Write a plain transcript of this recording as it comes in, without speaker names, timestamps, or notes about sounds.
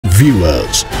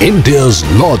viewers, India's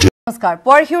largest. নমস্কাৰ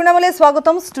পৰহিউনামলে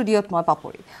স্বাগতম ষ্টুডিঅত মই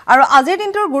পাপৰি আৰু আজিৰ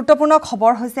দিনটোৰ গুৰুত্বপূৰ্ণ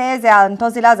খবৰ হৈছে যে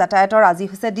আন্তঃজিলা যাতায়াতৰ আজি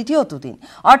হৈছে দ্বিতীয়টো দিন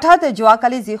অৰ্থাৎ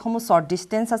যোৱাকালি যিসমূহ শৰ্ট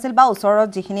ডিস্টেন্স আছিল বা ওচৰত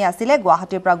যিখিনি আছিল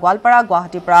গুৱাহাটীৰ পৰা গোৱালপাৰা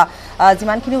গুৱাহাটীৰ পৰা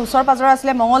যিমানখিনি ওচৰ পাজৰ আছিল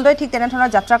মঙ্গলদৈ ঠিক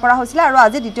তেনেধৰণৰ যাত্ৰা কৰা হৈছিল আৰু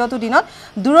আজি দ্বিতীয়টো দিনত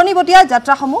দূৰণিবতীয়া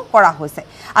যাত্ৰাসমূহ কৰা হৈছে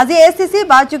আজি এছটিসি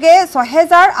বাজুগে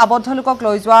 6000 আবদ্ধ লোকক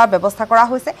লৈ যোৱাৰ ব্যৱস্থা কৰা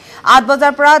হৈছে 8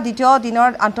 বজাৰ পৰা দ্বিতীয় দিনৰ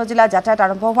আন্তঃজিলা যাতায়াত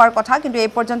আৰম্ভ হোৱাৰ কথা কিন্তু এই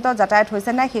পৰ্যন্ত যাতায়াত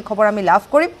হৈছে নাই সেই খবৰ আমি লাভ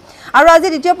কৰিম আৰু আজি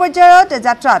দ্বিতীয় পৰ্যায়ত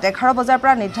যাত্ৰাত 11 বজাৰ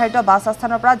পৰা নিৰ্ধাৰিত বাছ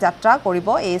আস্থানৰ পৰা যাত্ৰা কৰিব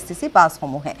এএছটিসি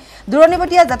বাছসমূহে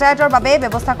দূৰণিবতীয়া যাতায়াতৰ বাবে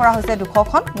ব্যৱস্থা কৰা হৈছে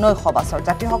 200খন নৈশ বাছৰ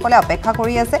যাত্ৰীসকলে অপেক্ষা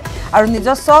কৰি আছে আৰু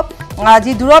নিজস্ব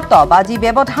যি দূৰত্ব বা যি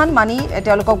ব্যৱধান মানি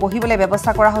তেওঁলোকক বহিবলৈ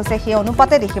ব্যৱস্থা কৰা হৈছে সেই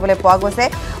অনুপাতে দেখিবলৈ পোৱা গৈছে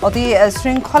অতি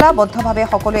শৃংখলাবদ্ধভাৱে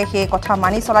সকলোৱে সেই কথা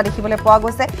মানি চলা দেখিবলৈ পোৱা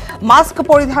গৈছে মাস্ক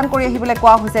পৰিধান কৰি আহিবলৈ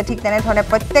কোৱা হৈছে ঠিক তেনেধৰণে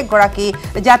প্ৰত্যেক গৰাকী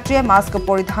যাত্ৰীয়ে মাস্ক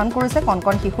পৰিধান কৰিছে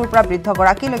কণকণ শিশুৰ পৰা বৃদ্ধ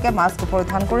গৰাকীলৈকে মাস্ক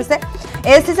পৰিধান কৰিছে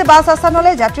এএছটিসি বাছ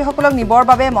আস্থানলৈ যাত্ৰীসকলক নিবৰ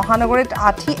বাবে মহানগৰীত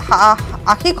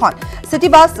 80খন সিটি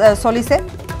বাছ চলিছে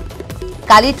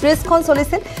কালি 30খন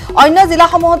চলিছিল অন্য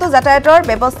জিলাসমূহতো যাতায়াতৰ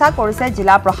ব্যৱস্থা কৰিছে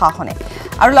জিলা প্ৰশাসনে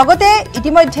আৰু লগতে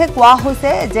ইতিমধ্যে কোৱা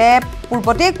হৈছে যে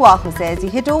পূৰ্বতে কোৱা হৈছে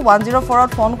যেহেতু 104ত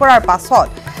ফোন কৰাৰ পাছত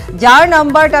যাৰ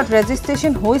নাম্বাৰ তাত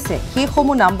ৰেজিষ্ট্ৰেচন হৈছে সেই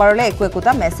সমূহ নাম্বাৰলৈ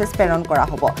একোটা মেছেজ প্ৰেৰণ কৰা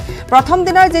হ'ব প্ৰথম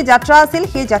দিনৰ যে যাত্ৰা আছিল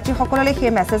সেই যাত্ৰীসকললৈ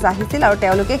সেই মেছেজ আহিছিল আৰু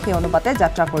তেওঁলোকে সেই অনুপাতে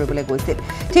যাত্ৰা কৰিবলৈ গৈছিল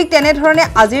ঠিক তেনেধৰণে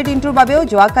আজিৰ দিনটোৰ বাবেও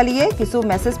যোৱাকালিয়ে কিছু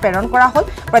মেছেজ প্ৰেৰণ কৰা হ'ল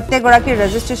প্ৰত্যেকগৰাকী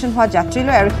ৰেজিষ্ট্ৰেচন হোৱা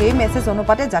যাত্ৰীলৈ আৰু সেই মেছেজ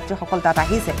অনুপাতে যাত্ৰীসকল তাত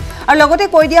আহিছে আৰু লগতে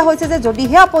কৈ দিয়া হৈছে যে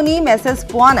যদিহে আপুনি মেছেজ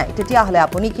পোৱা নাই তেতিয়াহ'লে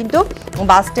আপুনি কিন্তু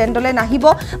বাছ ষ্টেণ্ডলৈ নাহিব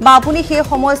বা আপুনি সেই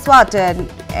সময়ছোৱাত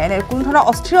কোনো ধৰণৰ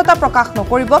অস্থিৰতা প্ৰকাশ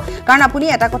নকৰিব কাৰণ আপুনি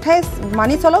এটা কথাই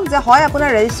মানি চলক যে হয় আপোনাৰ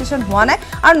ৰেজিষ্ট্ৰেচন হোৱা নাই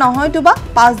আৰু নহয়তোবা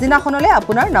 5 দিনাখনলৈ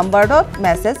আপোনাৰ নম্বৰত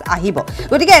মেছেজ আহিব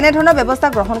গতিকে এনে ধৰণৰ ব্যৱস্থা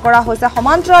গ্ৰহণ কৰা হৈছে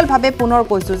সমান্তৰালভাৱে পুনৰ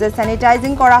কৈছো যে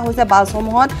স্যানিটাইজিং কৰা হৈছে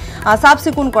বাছসমূহত সাফ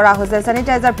চিকুণ কৰা হৈছে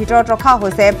স্যানিটাইজাৰ ভিতৰত ৰখা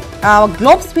হৈছে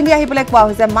গ্লোভছ পিন্ধি আহিবলৈ কোৱা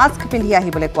হৈছে মাস্ক পিন্ধি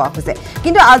আহিবলৈ কোৱা হৈছে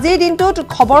কিন্তু আজিৰ দিনটোত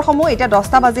খবৰসমূহ এটা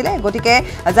 10টা বাজিলে গতিকে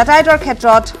যাতায়াতৰ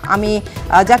ক্ষেত্ৰত আমি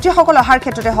যাত্ৰীসকল অহাৰ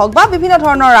ক্ষেত্ৰতে হওক বা বিভিন্ন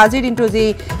ধৰণৰ আজিৰ দিনটো যি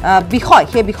বিষয়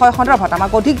সেই বিষয় সন্দৰ্ভত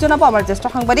আমাক অধিক জনাব আমাৰ জ্যেষ্ঠ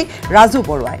সাংবাদিক ৰাজু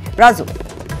বৰুৱাই ৰাজু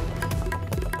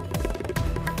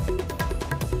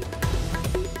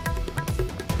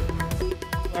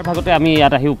ভাগতে আমি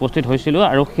ইয়াত আহি উপস্থিত হৈছিলোঁ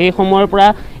আৰু সেই সময়ৰ পৰা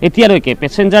এতিয়ালৈকে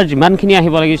পেছেঞ্জাৰ যিমানখিনি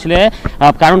আহিব লাগিছিলে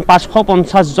কাৰণ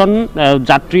 550 জন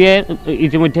যাত্ৰীয়ে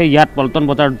ইতিমধ্যে ইয়াত পল্টন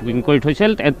বজাৰত বুকিং কৰি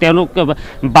থৈছিল তেওঁলোক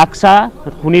বাক্সা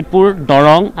শোণিতপুৰ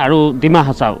দৰং আৰু ডিমা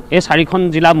হাছাও এই 4খন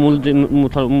জিলা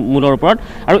মূলৰ ওপৰত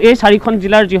আৰু এই 4খন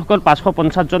জিলাৰ যিসকল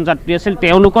 550 জন যাত্ৰী আছিল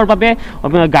তেওঁলোকৰ বাবে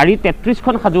গাড়ী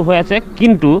 33খন সাজু হৈ আছে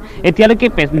কিন্তু এতিয়ালৈকে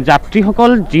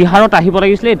যাত্ৰীসকল যি হাৰত আহিব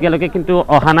লাগিছিলে এতিয়ালৈকে কিন্তু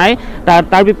অহা নাই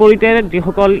তাৰ বিপৰীতে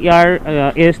যিসকল ইয়াৰ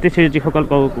এএছটিসিৰ যিসকল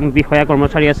বিষয়া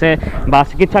কৰ্মচাৰী আছে বা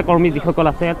চিকিৎসা কৰ্মী যিসকল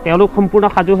আছে তেওঁলোক সম্পূৰ্ণ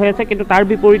সাজু হৈ আছে কিন্তু তাৰ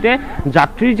বিপৰীতে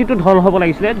যাত্ৰীৰ যিটো ঢল হ'ব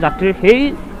লাগিছিলে যাত্ৰীৰ সেই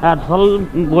ঢল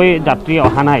গৈ যাত্ৰী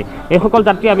অহা নাই এইসকল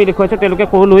যাত্ৰী আমি দেখুৱাইছে তেওঁলোকে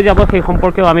ক'ত লৈ যাব সেই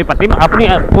সম্পৰ্কেও আমি পাতিম আপুনি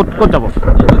ক'ত যাব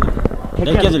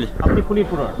আপুনি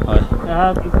শোণিতপুৰৰ হয়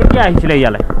কেতিয়া আহিছিলে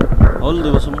ইয়ালৈ হ'ল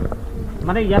 2 বছৰ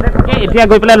মানে ইয়াতে থাকে এতিয়া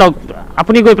গৈ পেলাই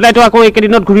আপুনি গৈ পেলাইতো আকৌ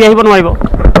একেদিনত ঘূৰি আহিব নোৱাৰিব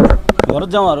ঘৰত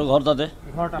যাওঁ আৰু ঘৰ তাতে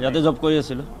ইয়াতে জব কৰি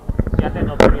আছিলোঁ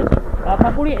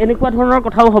পাপৰি এনেকুৱা ধৰণৰ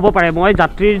কথাও হ'ব পাৰে মই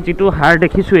যাত্ৰীৰ যিটো হাৰ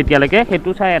দেখিছোঁ এতিয়ালৈকে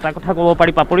সেইটো চাই এটা কথা ক'ব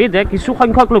পাৰি পাপৰি যে কিছু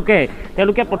সংখ্যক লোকে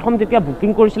তেওঁলোকে প্ৰথম যেতিয়া বুকিং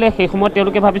কৰিছিলে সেই সময়ত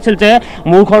তেওঁলোকে ভাবিছিল যে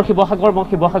মোৰ ঘৰ শিৱসাগৰ মই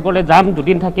শিৱসাগৰলৈ যাম 2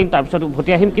 দিন থাকিম তাৰপিছত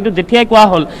উভতি আহিম কিন্তু যেতিয়াই কোৱা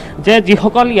হ'ল যে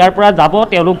যিসকল ইয়াৰ পৰা যাব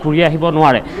তেওঁলোক ঘূৰি আহিব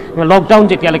নোৱাৰে লকডাউন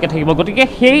যেতিয়ালৈকে থাকিব গতিকে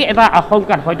সেই এটা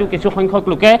আশংকাত হয়তো কিছু সংখ্যক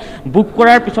লোকে বুক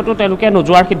কৰাৰ পিছতো তেওঁলোকে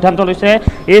নোযোৱাৰ সিদ্ধান্ত লৈছে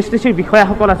এএছটিসিৰ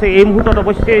বিষয়াসকল আছে এই মুহূৰ্তত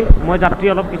অৱশ্যে মই যাত্ৰী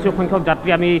অলপ কিছু সংখ্যক যাত্ৰী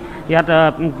আমি ইয়াত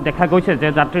দেখা গৈছে যে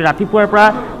যাত্ৰী ৰাতিপুৱাৰ পৰা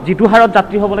যিটো হাৰত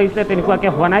যাত্ৰী হ'ব লাগিছিলে তেনেকুৱাকৈ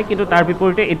হোৱা নাই কিন্তু তাৰ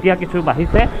বিপৰীতে এতিয়া কিছু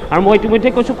বাঢ়িছে আৰু মই ইতিমধ্যে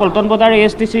কৈছোঁ পল্টন বজাৰ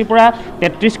এএছটিসিৰ পৰা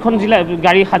 33খন জিলা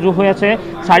গাড়ী সাজু হৈ আছে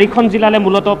 4খন জিলালৈ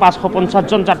মূলতঃ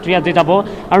 550 জন যাত্ৰী আজি যাব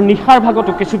আৰু নিশাৰ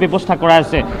ভাগতো কিছু ব্যৱস্থা কৰা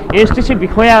আছে এএছটিসিৰ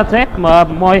বিষয়া আছে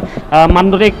মই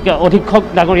মানদণ্ডিক অধীক্ষক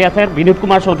ডাঙৰীয়া আছে বিনোদ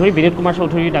কুমাৰ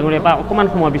চৌধুৰী ডাঙৰীয়াৰ পৰা অকণমান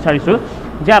সময় বিচাৰিছোঁ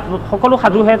যে সকলো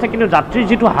সাজু হৈ আছে কিন্তু যাত্ৰীৰ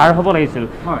যিটো হাৰ হ'ব লাগিছিল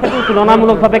সেইটো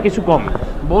তুলনামূলকভাৱে কিছু কম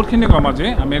বহুতখিনি কম আজি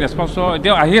আমি ৰেছপন্স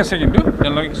এতিয়া আহি আছে কিন্তু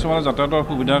তেওঁলোকে কিছুমানে যাতায়াতৰ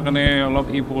সুবিধাৰ কাৰণে অলপ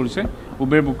কৰিছে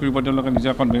উবেৰ বুক কৰিব তেওঁলোকে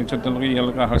নিজা কনভেনচন তেওঁলোকে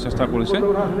ইয়ালৈকে অহাৰ চেষ্টা কৰিছে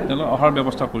তেওঁলোকে অহাৰ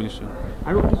ব্যৱস্থা কৰিছে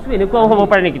আৰু কিছু এনেকুৱাও হ'ব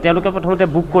পাৰে নেকি তেওঁলোকে প্ৰথমতে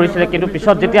বুক কৰিছিলে কিন্তু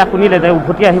পিছত যেতিয়া শুনিলে যে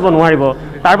উভতি আহিব নোৱাৰিব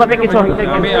তাৰ বাবে কিছু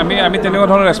আমি তেনেকুৱা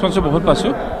ধৰণৰ ৰেছপন্স বহুত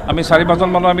পাইছোঁ আমি 4-5জন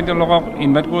মানুহ আমি তেওঁলোকক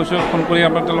ইনভাইট কৰিছোঁ ফোন কৰি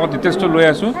আমি তেওঁলোকৰ ডিটেইলছটো লৈ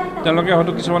আছোঁ তেওঁলোকে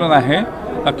হয়তো কিছুমানে নাহে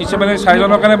কিছুমানে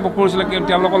 4জনৰ কাৰণে বুক কৰিছিলে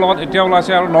তেওঁলোকৰ লগত এতিয়া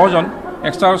ওলাইছে আৰু 9জন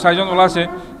এক্সট্ৰা আৰু 4জন ওলাইছে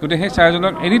গতিকে সেই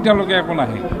 4জনক এৰি তেওঁলোকে একো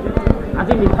নাহে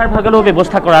আজি নিশাৰ ভাগলৈও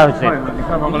ব্যৱস্থা কৰা হৈছে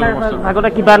ভাগতে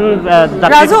কিমান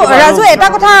ৰাজু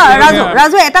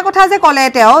এটা কথা যে ক'লে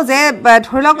তেওঁ যে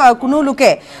ধৰি লওক কোনো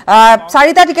লোকে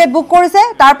 4টা টিকেট বুক কৰিছে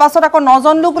তাৰ পাছত আকৌ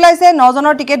 9জন লোক ওলাইছে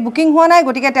 9জনৰ টিকেট বুকিং হোৱা নাই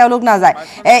গতিকে তেওঁলোক নাযায়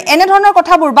এনে ধৰণৰ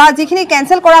কথাবোৰ বা যিখিনি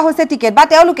কেনসেল কৰা হৈছে টিকেট বা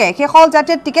তেওঁলোকে সেইসকল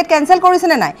যাত্ৰীৰ টিকেট কেনসেল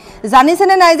কৰিছেনে নাই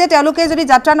জানিছেনে নাই যে তেওঁলোকে যদি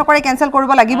যাত্ৰা নকৰে কেনসেল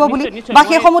কৰিব লাগিব বুলি বা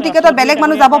সেইসমূহ টিকেটত বেলেগ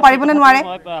মানুহ যাব পাৰিবনে নোৱাৰে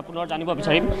আপোনাৰ জানিব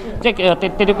বিচাৰিম যে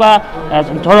তেনেকুৱা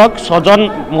ধৰক 6জন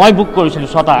মই বুক কৰিছিলোঁ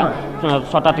 6টা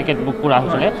টিকেট বুক কৰা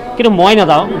হৈছিলে কিন্তু মই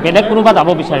নাযাওঁ বেলেগ কোনোবা যাব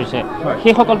বিচাৰিছে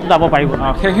সেইসকলতো যাব পাৰিব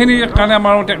সেইখিনিৰ কাৰণে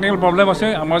আমাৰ টেকনিকেল প্ৰব্লেম আছে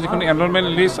আমাৰ যিখন এনৰলমেণ্ট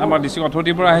লিষ্ট আমাৰ ডিষ্ট্ৰিক্ট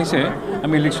অথৰিটিৰ পৰা আহিছে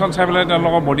আমি ইলেকশ্যন চাই পেলাই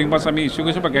তেওঁলোকৰ বৰ্ডিং পাছ আমি ইছ্যু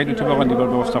কৰিছোঁ বা গাড়ীত উঠিব কাৰণে দিবৰ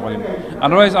ব্যৱস্থা কৰিম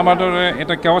আদাৰৱাইজ আমাৰ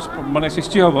এটা কেৱছ মানে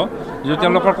সৃষ্টি হ'ব যদি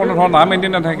তেওঁলোকৰ কোনো ধৰণৰ নাম এণ্ট্ৰি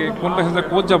নাথাকে কোন পেচেঞ্জাৰ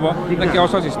ক'ত যাব এটা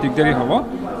কেৱছৰ দিগদাৰী হ'ব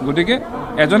গতিকে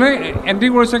এজনে এণ্ট্ৰি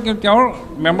কৰিছে কিন্তু তেওঁৰ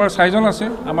মেম্বাৰ 4জন আছে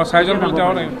আমাৰ 4জন বুলি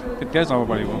তেওঁ তেতিয়া যাব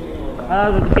পাৰিব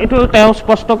এইটো তেওঁ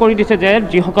স্পষ্ট কৰি দিছে যে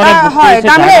যিসকলে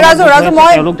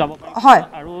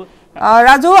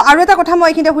ৰাজু আৰু এটা কথা মই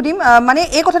এইখিনিতে সুধিম মানে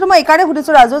এই কথাটো মই এইকাৰণে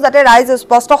সুধিছোঁ ৰাজু যাতে ৰাইজ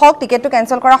স্পষ্ট হওক টিকেটটো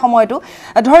কেনসেল কৰা সময়টো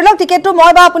ধৰি লওক টিকেটটো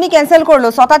মই বা আপুনি কেনসেল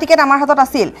কৰিলোঁ 6টা টিকেট আমাৰ হাতত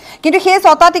আছিল কিন্তু সেই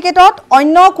 6টা টিকেটত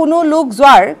অন্য কোনো লোক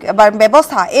যোৱাৰ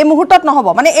ব্যৱস্থা এই মুহূৰ্তত নহ'ব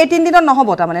মানে এই 3 দিনত নহ'ব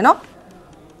তাৰমানে ন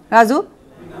ৰাজু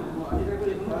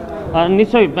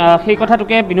নিশ্চয় সেই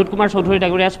কথাটোকে বিনোদ কুমাৰ চৌধুৰী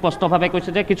ডাঙৰীয়াই স্পষ্টভাৱে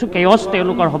কৈছে যে কিছু কেয়ছ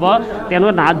তেওঁলোকৰ হ'ব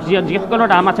তেওঁলোকে যিসকলৰ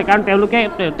নাম আছে কাৰণ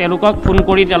তেওঁলোকক ফোন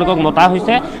কৰি তেওঁলোকক মতা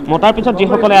হৈছে মতাৰ পিছত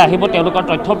যিসকলে আহিব তেওঁলোকৰ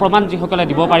তথ্য প্ৰমাণ যিসকলে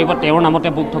দিব পাৰিব তেওঁৰ নামতে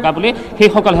বুক থকা বুলি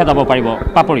সেইসকলহে যাব পাৰিব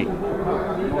পাপৰি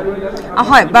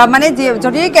হয় মানে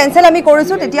যদি কেনসেল আমি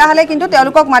কৰিছোঁ তেতিয়াহ'লে কিন্তু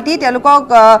তেওঁলোকক মাতি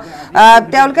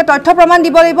তেওঁলোকে তথ্য প্ৰমাণ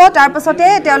দিব লাগিব তাৰপাছতে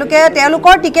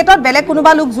তেওঁলোকৰ টিকেটত বেলেগ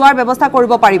কোনোবা লোক যোৱাৰ ব্যৱস্থা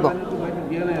কৰিব পাৰিব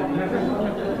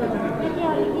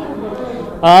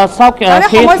চাওক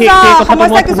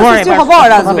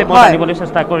জানিবলৈ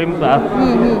চেষ্টা কৰিম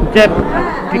যে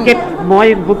টিকেট মই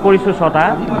বুক কৰিছোঁ 6টা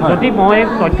যদি মই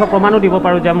তথ্য প্ৰমাণো দিব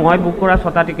পাৰোঁ যে মই বুক কৰা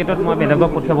 6টা টিকেটত মই বেলেগক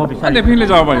পঠিয়াব বিচাৰোঁ ডেফিনেটলি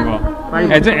যাব পাৰিব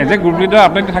এজ এ গ্ৰুপ লিডাৰ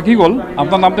আপুনি থাকি গ'ল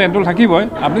আপোনাৰ নামটো এণ্ট্ৰি থাকিবই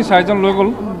আপুনি 4জন লৈ গ'ল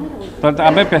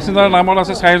আপোনাৰ পেচেঞ্জাৰৰ নামত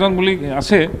আছে 4জন বুলি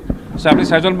আছে আপুনি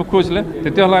 4জন বুক কৰিছিলে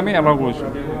তেতিয়াহ'লে আমি এলাউ কৰিছোঁ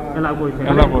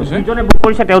যিজনে বুক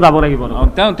কৰিছে তেওঁ যাব লাগিব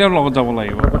তেওঁৰ লগত যাব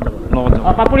লাগিব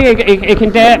পাপৰি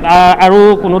এইখিনিতে আৰু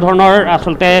কোনো ধৰণৰ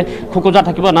আচলতে খোকোজা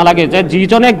থাকিব নালাগে যে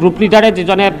যিজনে গ্ৰুপ লিডাৰে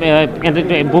যিজনে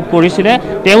বুক কৰিছিলে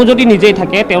তেওঁ যদি নিজেই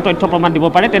থাকে তেওঁ তথ্য প্ৰমাণ দিব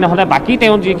পাৰে তেনেহ'লে বাকী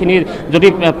তেওঁ যিখিনি যদি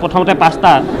প্ৰথমতে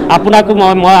 5টা আপোনাকো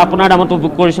মই আপোনাৰ নামতো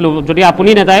বুক কৰিছিলোঁ যদি আপুনি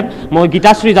নাযায় মই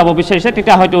গীতাশ্ৰী যাব বিচাৰিছে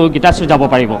তেতিয়া হয়তো গীতাশ্ৰী যাব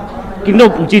পাৰিব কিন্তু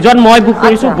যিজন মই বুক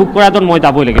কৰিছোঁ বুক কৰাজন মই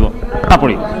যাবই লাগিব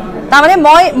পাপৰি তাৰমানে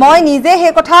মই নিজে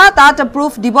সেই কথা তাত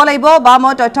প্ৰুফ দিব লাগিব বা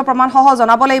মই তথ্য প্ৰমাণ সহ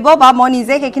জনাব লাগিব বা মই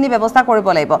নিজে সেইখিনি ব্যৱস্থা কৰিব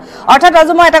লাগিব অৰ্থাৎ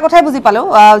ৰাজু মই এটা কথাই বুজি পালোঁ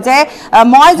যে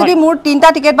মই যদি মোৰ 3টা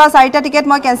টিকেট বা 4টা টিকেট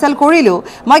মই কেনসেল কৰিলোঁ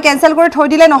মই কেনসেল কৰি থৈ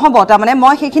দিলে নহ'ব তাৰমানে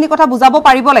মই সেইখিনি কথা বুজাব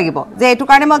পাৰিব লাগিব যে এইটো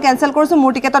কাৰণে মই কেনসেল কৰিছোঁ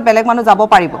মোৰ টিকেটত বেলেগ মানুহ যাব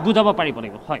পাৰিব বুজাব পাৰিব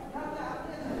লাগিব হয়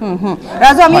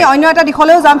ৰাজু আমি অন্য এটা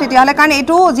দিশলৈও যাম তেতিয়াহ'লে কাৰণ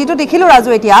এইটো যিটো দেখিলোঁ ৰাজু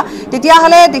এতিয়া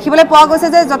তেতিয়াহ'লে দেখিবলৈ পোৱা গৈছে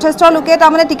যে যথেষ্ট লোকে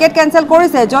তাৰমানে টিকেট কেনসেল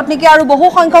কৰিছে য'ত নেকি আৰু বহু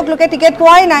সংখ্যক লোকে টিকেট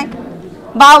পোৱাই নাই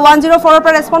বা 104ৰ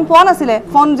পৰা ৰেছপন্স পোৱা নাছিলে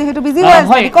ফোন যিহেতু বিজি হৈ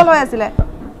আছিল বিকল হৈ আছিলে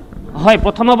হয়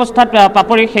প্ৰথম অৱস্থাত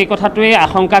পাপৰি সেই কথাটোৱে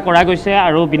আশংকা কৰা গৈছে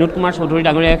আৰু বিনোদ কুমাৰ চৌধুৰী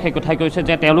ডাঙৰীয়াই সেই কথাই কৈছে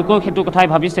যে তেওঁলোকেও সেইটো কথাই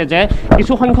ভাবিছে যে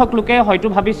কিছু সংখ্যক লোকে হয়তো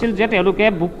ভাবিছিল যে তেওঁলোকে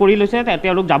বুক কৰি লৈছে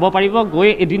তেওঁলোক যাব পাৰিব গৈ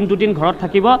এদিন দুদিন ঘৰত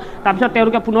থাকিব তাৰপিছত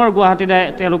তেওঁলোকে পুনৰ গুৱাহাটীলৈ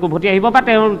তেওঁলোক উভতি আহিব বা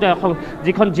তেওঁ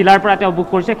যিখন জিলাৰ পৰা তেওঁ বুক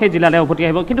কৰিছে সেই জিলালৈ উভতি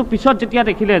আহিব কিন্তু পিছত যেতিয়া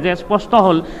দেখিলে যে স্পষ্ট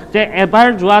হ'ল যে এবাৰ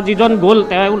যোৱা যিজন গ'ল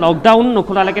তেওঁ লকডাউন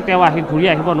নোখোলালৈকে তেওঁ ঘূৰি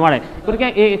আহিব নোৱাৰে গতিকে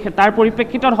তাৰ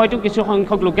পৰিপ্ৰেক্ষিতত হয়তো কিছু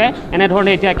সংখ্যক লোকে এনেধৰণে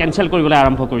এতিয়া কেনসেল কৰিবলৈ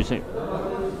আৰম্ভ কৰিছে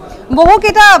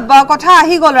বহুকেইটা কথা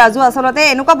আহি গ'ল ৰাজু আচলতে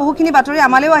এনেকুৱা বহুখিনি বাতৰি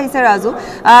আমালৈও আহিছে ৰাজু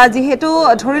যিহেতু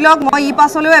ধৰি লওক মই ই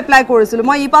পাছলৈও এপ্লাই কৰিছিলোঁ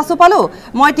মই ই পাছো পালোঁ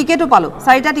মই টিকেটো পালোঁ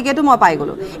 4টা টিকেটো মই পাই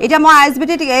গ'লোঁ এতিয়া মই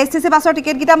ISBT STC বাছৰ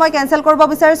টিকেটকেইটা মই কেনসেল কৰিব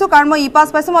বিচাৰিছোঁ কাৰণ মই ই পাছ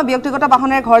পাইছোঁ মই ব্যক্তিগত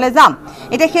বাহনেৰে ঘৰলৈ যাম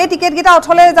এতিয়া সেই টিকেটকেইটা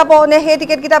অথলে যাব নে সেই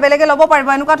টিকেটকেইটা বেলেগে ল'ব পাৰিব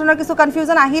এনেকুৱা ধৰণৰ কিছু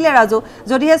কনফিউজন আহিলে ৰাজু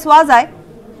যদিহে চোৱা যায়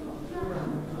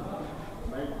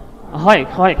হয়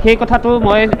হয় সেই কথাটো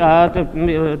মই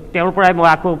তেওঁৰ পৰাই মই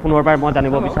আকৌ পুনৰবাৰ মই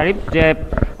জানিব বিচাৰিম যে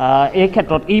এই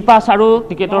ক্ষেত্ৰত ই পাছ আৰু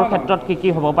টিকেটৰ ক্ষেত্ৰত কি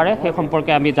হ'ব পাৰে সেই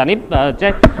সম্পৰ্কে আমি জানিম যে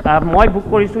মই বুক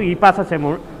কৰিছোঁ ই পাছ আছে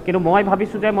মোৰ কিন্তু মই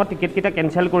ভাবিছোঁ যে মই টিকেটকেইটা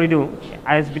কেনসেল কৰি দিওঁ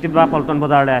ISBT বা পল্টন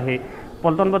বজাৰলৈ আহি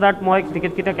পল্টন বজাৰত মই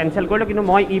টিকেটকেইটা কেনসেল কৰিলোঁ কিন্তু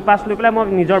মই ই পাছ লৈ পেলাই মই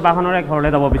নিজৰ বাহনেৰে ঘৰলৈ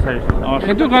যাব বিচাৰিছোঁ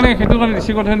সেইটো কাৰণে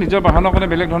ৰিচিভ কৰি নিজৰ বাহনৰ কাৰণে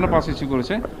বেলেগ ধৰণৰ পাছ ইছ্যু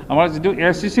কৰিছে আমাৰ যিটো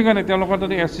SCC কাৰণে তেওঁলোকৰ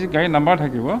যদি SCC গাড়ী নাম্বাৰ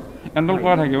থাকিব এনৰোল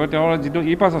কৰা থাকিব তেওঁৰ যিটো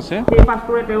ই পাছ আছে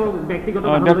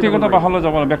ব্যক্তিগত বাহনলৈ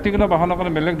যাব লাগিব ব্যক্তিগত বাহনৰ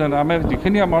কাৰণে বেলেগ ধৰণে আমি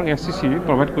যিখিনি আমাৰ SCC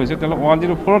প্ৰভাইড কৰিছে তেওঁলোক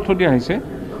 104 থৈ দিয়া হৈছে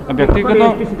ব্যক্তিগত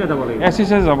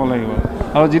SCC যাব লাগিব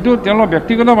আৰু যিটো তেওঁলোকৰ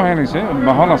ব্যক্তিগত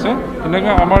বাহন আছে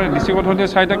তেনেকৈ আমাৰ ডিষ্ট্ৰিক্ট অথৰিটিয়ে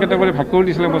 4টা কেটেগৰী ভাগ কৰি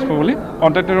দিছিলে বস্তু বুলি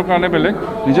কণ্ট্ৰেক্টৰৰ কাৰণে বেলেগ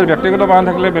নিজৰ ব্যক্তিগত বাহন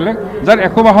থাকিলে বেলেগ যাৰ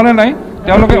একো বাহনে নাই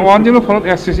তেওঁলোকে 104ত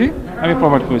SCC আমি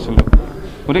প্ৰভাইড কৰিছিলোঁ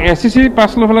গতিকে SCC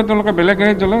পাছ লৈ পেলাই তেওঁলোকে বেলেগ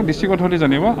গাড়ীত জ্বলে ডিষ্ট্ৰিক্ট অথৰিটি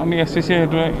জানিব আমি SCC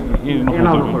সেইটোৱে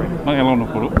এলাউ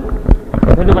নকৰোঁ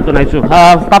ধন্যবাদ জনাইছোঁ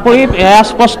পাপৰি এয়া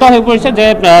স্পষ্ট হৈ পৰিছে যে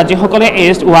যিসকলে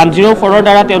AS104ৰ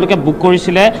দ্বাৰা তেওঁলোকে বুক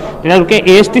কৰিছিলে তেওঁলোকে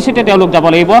ASTCতে তেওঁলোক যাব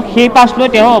লাগিব সেই পাছ লৈ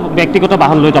তেওঁ ব্যক্তিগত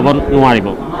বাহন লৈ যাব নোৱাৰিব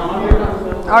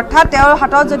অৰ্থাৎ তেওঁৰ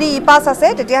হাতত যদি ই পাছ আছে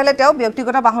তেতিয়াহ'লে তেওঁ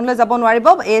ব্যক্তিগত বাহনলৈ যাব নোৱাৰিব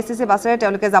ASTC বাছেৰে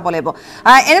তেওঁলোকে যাব লাগিব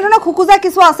এনেধৰণৰ খুকুজা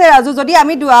কিছু আছে ৰাজু যদি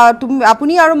আমি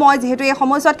আপুনি আৰু মই যিহেতু এই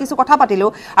সময়ছোৱাত কিছু কথা পাতিলোঁ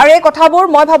আৰু এই কথাবোৰ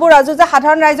মই ভাবোঁ ৰাজু যে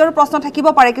সাধাৰণ ৰাইজৰো প্ৰশ্ন থাকিব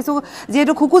পাৰে কিছু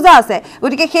যিহেতু খুকুজা আছে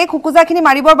গতিকে সেই খুকুজাখিনি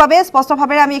মাৰিবৰ বাবে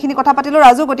স্পষ্টভাৱে আমি এইখিনি কথা পাতিলোঁ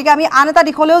ৰাজু গতিকে আমি আন এটা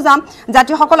দিশলৈও যাম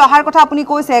যাত্ৰীসকল অহাৰ কথা আপুনি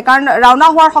কৈছে কাৰণ ৰাওনা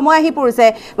হোৱাৰ সময় আহি পৰিছে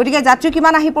গতিকে যাত্ৰী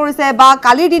কিমান আহি পৰিছে বা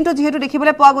কালিৰ দিনটো যিহেতু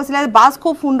দেখিবলৈ পোৱা গৈছিলে বাছ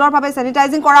খুব সুন্দৰভাৱে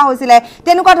চেনিটাইজিং কৰা হৈছিলে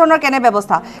তেনেকুৱা ধৰণৰ কেনে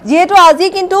ব্যৱস্থা যেহেতু আজি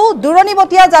কিন্তু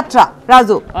দুৰণিবতীয়া যাত্ৰা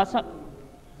ৰাজু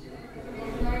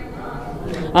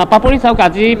পাপৰি চাওক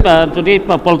আজি যদি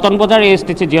পল্টন বজাৰ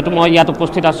ASTC যেহেতু মই ইয়াত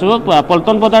উপস্থিত আছোঁ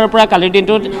পল্টন বজাৰৰ পৰা কালিৰ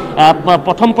দিনটোত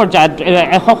প্ৰথম পৰ্যায়ত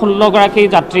 116গৰাকী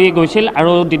যাত্ৰী গৈছিল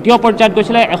আৰু দ্বিতীয় পৰ্যায়ত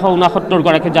গৈছিলে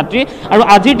 169গৰাকী যাত্ৰী আৰু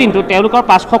আজিৰ দিনটোত তেওঁলোকৰ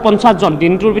 550 জন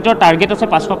দিনটোৰ ভিতৰত টাৰ্গেট আছে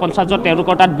 550 জন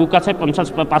তেওঁলোকৰ তাত বুক আছে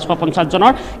 550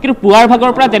 জনৰ কিন্তু পুৱাৰ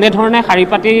ভাগৰ পৰা যেনেধৰণে শাৰী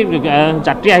পাতি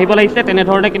যাত্ৰী আহিব লাগিছিলে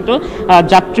তেনেধৰণে কিন্তু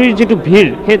যাত্ৰীৰ যিটো ভিৰ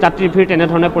সেই যাত্ৰীৰ ভিৰ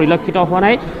তেনেধৰণে পৰিলক্ষিত হোৱা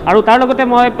নাই আৰু তাৰ লগতে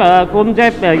মই ক'ম যে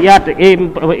ইয়াত এই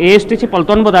ASTC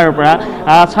পল্টন বজাৰৰ পৰা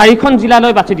 4খন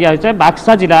জিলালৈ বাছি দিয়া হৈছে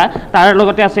বাক্সা জিলা তাৰ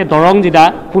লগতে আছে দৰং জিলা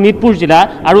শোণিতপুৰ জিলা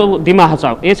আৰু ডিমা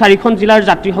হাছাও এই 4খন জিলাৰ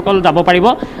যাত্ৰীসকল যাব পাৰিব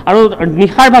আৰু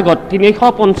নিশাৰ ভাগত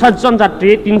 350 জন যাত্ৰী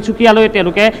তিনচুকীয়ালৈ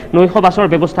তেওঁলোকে নৈশ বাছৰ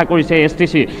ব্যৱস্থা কৰিছে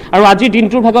ASTC আৰু আজি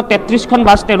দিনটোৰ ভাগত 33খন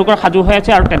বাছ তেওঁলোকৰ সাজু হৈ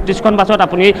আছে আৰু 33খন বাছত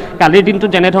আপুনি কালিৰ দিনটো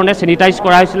যেনেধৰণে চেনিটাইজ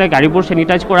কৰা হৈছিলে গাড়ীবোৰ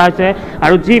চেনিটাইজ কৰা হৈছে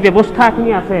আৰু যি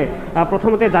ব্যৱস্থাখিনি আছে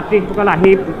প্ৰথমতে যাত্ৰীসকল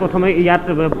আহি প্ৰথমে ইয়াত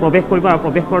প্ৰৱেশ কৰিব আৰু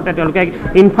প্ৰৱেশ কৰোঁতে তেওঁলোকে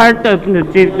ইনফ্ৰাৰেড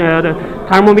যি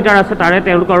থাৰ্মোমিটাৰ আছে তাৰে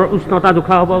তেওঁলোকৰ উষ্ণতা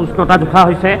জোখা হ'ব উষ্ণতা জোখা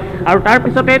হৈছে আৰু তাৰ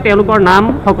পিছতে তেওঁলোকৰ নাম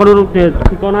সকলো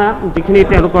ঠিকনা যিখিনি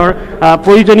তেওঁলোকৰ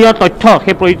প্ৰয়োজনীয় তথ্য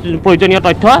সেই প্ৰয়োজনীয়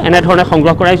তথ্য এনেধৰণে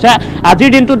সংগ্ৰহ কৰা হৈছে আজিৰ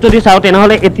দিনটোত যদি চাওঁ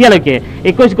তেনেহ'লে এতিয়ালৈকে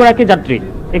 21গৰাকী যাত্ৰী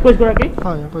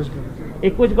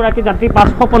 21গৰাকী যাত্ৰী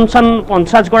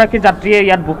 550গৰাকী যাত্ৰীয়ে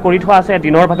ইয়াত বুক কৰি থোৱা আছে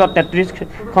দিনৰ ভাগত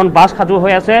 33খন বাছ সাজু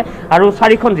হৈ আছে আৰু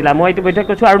 4খন জিলা মই ইতিমধ্যে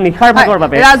কৈছোঁ আৰু নিশাৰ ভাগৰ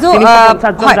বাবে ৰাজু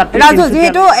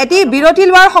যেহেতু এটি বিৰতি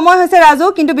লোৱাৰ সময় হৈছে ৰাজু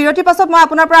কিন্তু বিৰতিৰ পাছত মই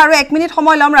আপোনাৰ পৰা আৰু 1 মিনিট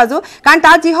সময় ল'ম ৰাজু কাৰণ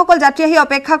তাত যিসকল যাত্ৰী আহি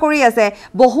অপেক্ষা কৰি আছে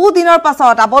বহু দিনৰ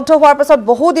পাছত আবদ্ধ হোৱাৰ পাছত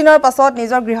বহু দিনৰ পাছত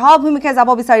নিজৰ গৃহ অভিমুখে যাব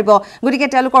বিচাৰিব গতিকে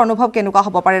তেওঁলোকৰ অনুভৱ কেনেকুৱা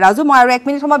হ'ব পাৰে ৰাজু মই আৰু 1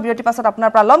 মিনিট সময় বিৰতিৰ পাছত আপোনাৰ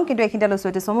পৰা ল'ম কিন্তু এইখিনিতে লৈছোঁ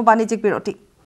এটি চমু বাণিজ্যিক বিৰতি